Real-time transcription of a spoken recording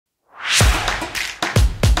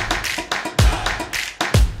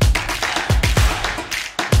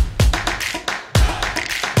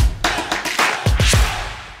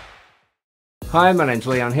Hi, my name's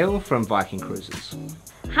Leon Hill from Viking Cruises.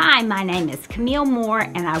 Hi, my name is Camille Moore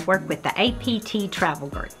and I work with the APT Travel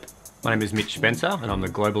Group. My name is Mitch Spencer and I'm the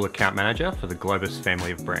Global Account Manager for the Globus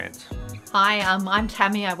family of brands. Hi, I'm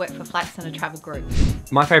Tammy. I work for Flight Centre Travel Group.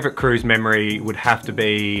 My favourite cruise memory would have to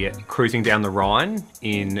be cruising down the Rhine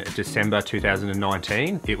in December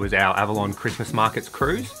 2019. It was our Avalon Christmas Markets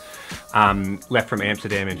cruise. Left from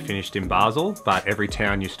Amsterdam and finished in Basel, but every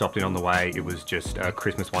town you stopped in on the way, it was just a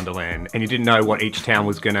Christmas wonderland. And you didn't know what each town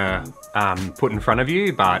was gonna put in front of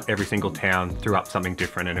you, but every single town threw up something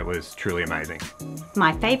different and it was truly amazing.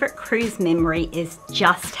 My favorite cruise memory is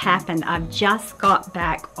just happened. I've just got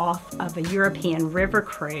back off of a European river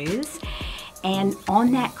cruise. And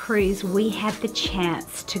on that cruise, we had the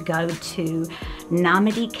chance to go to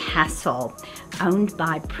Normandy Castle, owned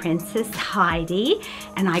by Princess Heidi,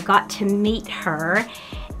 and I got to meet her,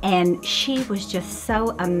 and she was just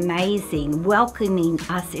so amazing, welcoming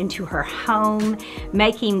us into her home,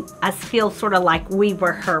 making us feel sort of like we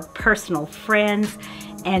were her personal friends,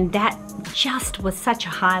 and that just was such a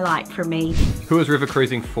highlight for me. Who is river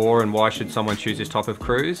cruising for and why should someone choose this type of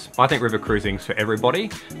cruise? I think river cruising's for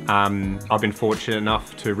everybody. I've been fortunate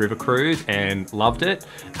enough to river cruise and loved it.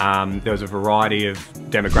 There was a variety of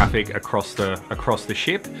demographic across the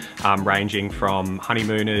ship, ranging from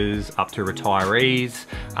honeymooners up to retirees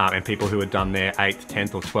and people who had done their 8th,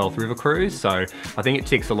 10th or 12th river cruise. So I think it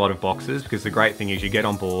ticks a lot of boxes because the great thing is you get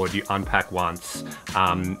on board, you unpack once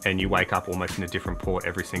and you wake up almost in a different port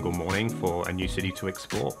every single morning for a new city to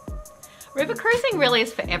explore. River cruising really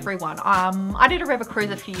is for everyone. I did a river cruise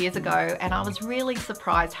a few years ago and I was really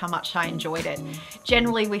surprised how much I enjoyed it.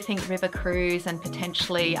 Generally we think river cruise and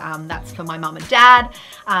potentially that's for my mum and dad,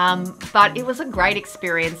 but it was a great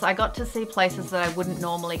experience. I got to see places that I wouldn't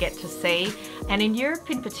normally get to see, and in Europe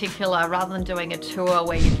in particular, rather than doing a tour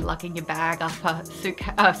where you're lugging your bag up a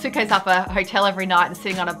suitcase up a hotel every night and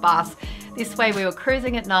sitting on a bus, this way we were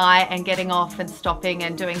cruising at night and getting off and stopping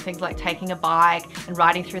and doing things like taking a bike and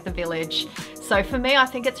riding through the village. So for me, I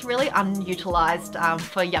think it's really unutilized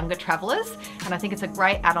for younger travelers, and I think it's a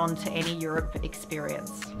great add-on to any Europe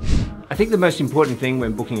experience. I think the most important thing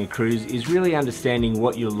when booking a cruise is really understanding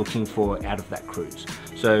what you're looking for out of that cruise.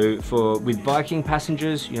 So with Viking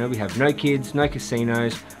passengers, you know, we have no kids, no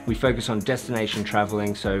casinos, we focus on destination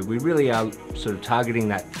traveling, so we really are sort of targeting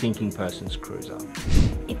that thinking person's cruiser.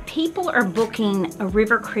 If people are booking a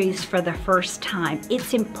river cruise for the first time,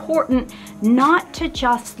 it's important not to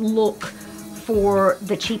just look for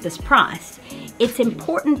the cheapest price. It's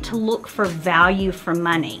important to look for value for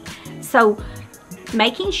money. So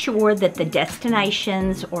making sure that the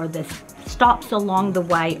destinations or the stops along the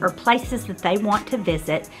way are places that they want to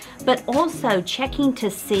visit, but also checking to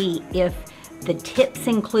see if the tips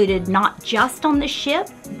included not just on the ship,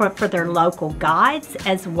 but for their local guides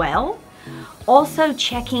as well. Also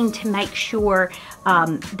checking to make sure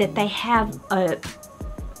that they have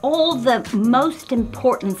all the most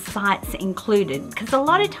important sites included, because a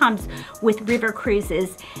lot of times with river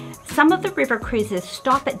cruises, some of the river cruises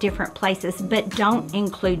stop at different places but don't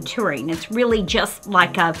include touring. It's really just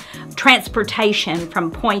like a transportation from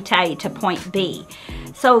point A to point B.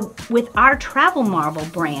 So with our Travel Marvel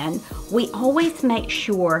brand, we always make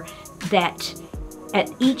sure that at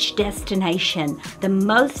each destination, the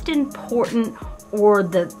most important or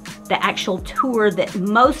the actual tour that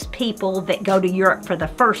most people that go to Europe for the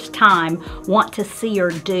first time want to see or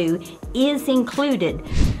do is included.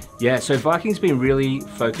 Yeah, so Viking's been really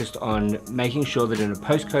focused on making sure that in a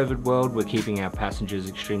post-COVID world, we're keeping our passengers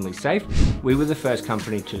extremely safe. We were the first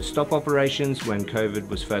company to stop operations when COVID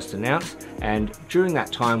was first announced, and during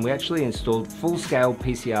that time, we actually installed full-scale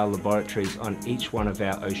PCR laboratories on each one of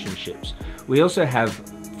our ocean ships. We also have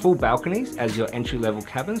full balconies as your entry-level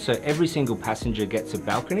cabins, so every single passenger gets a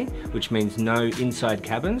balcony, which means no inside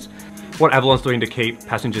cabins. What Avalon's doing to keep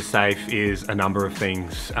passengers safe is a number of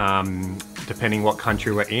things. Depending what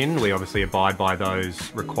country we're in, we obviously abide by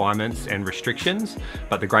those requirements and restrictions,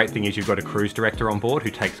 but the great thing is you've got a cruise director on board who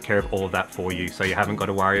takes care of all of that for you, so you haven't got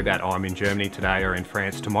to worry about, oh, I'm in Germany today or in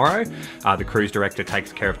France tomorrow. The cruise director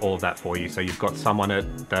takes care of all of that for you, so you've got someone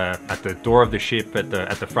at the door of the ship, at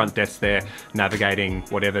the front desk there, navigating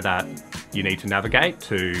whatever that you need to navigate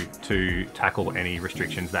to tackle any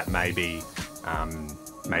restrictions that may be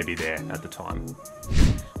there at the time.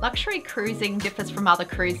 Luxury cruising differs from other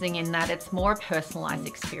cruising in that it's more a personalised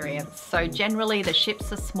experience. So generally the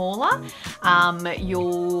ships are smaller,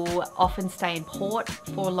 you'll often stay in port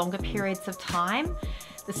for longer periods of time.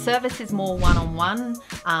 The service is more one-on-one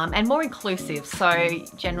and more inclusive. So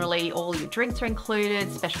generally all your drinks are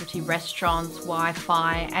included, specialty restaurants,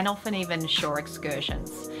 Wi-Fi, and often even shore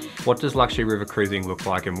excursions. What does luxury river cruising look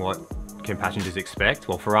like, and what can passengers expect?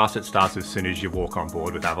 Well, for us, it starts as soon as you walk on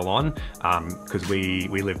board with Avalon, because we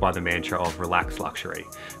live by the mantra of relaxed luxury,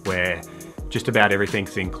 where just about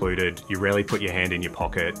everything's included. You rarely put your hand in your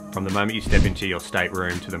pocket. From the moment you step into your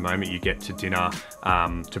stateroom to the moment you get to dinner,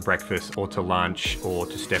 to breakfast or to lunch, or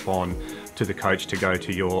to step on to the coach to go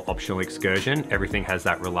to your optional excursion, everything has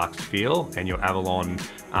that relaxed feel, and your Avalon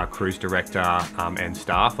cruise director and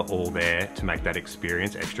staff are all there to make that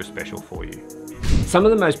experience extra special for you. Some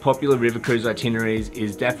of the most popular river cruise itineraries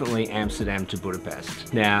is definitely Amsterdam to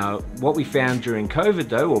Budapest. Now, what we found during COVID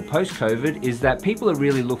though, or post-COVID, is that people are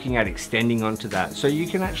really looking at extending onto that. So you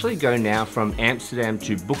can actually go now from Amsterdam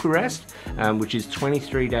to Bucharest, which is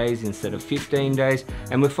 23 days instead of 15 days.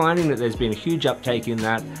 And we're finding that there's been a huge uptake in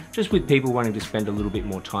that, just with people wanting to spend a little bit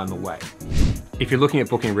more time away. If you're looking at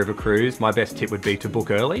booking river cruise, my best tip would be to book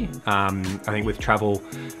early. I think with travel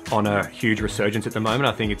on a huge resurgence at the moment,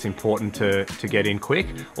 I think it's important to get in quick.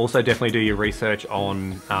 Also definitely do your research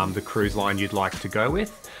on the cruise line you'd like to go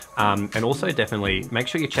with. And also definitely make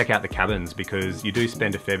sure you check out the cabins, because you do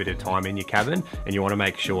spend a fair bit of time in your cabin and you want to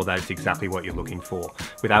make sure that it's exactly what you're looking for.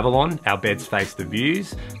 With Avalon, our beds face the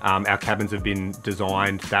views. Our cabins have been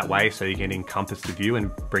designed that way so you can encompass the view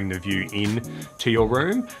and bring the view in to your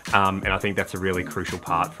room. And I think that's a really crucial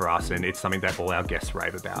part for us, and it's something that all our guests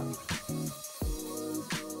rave about.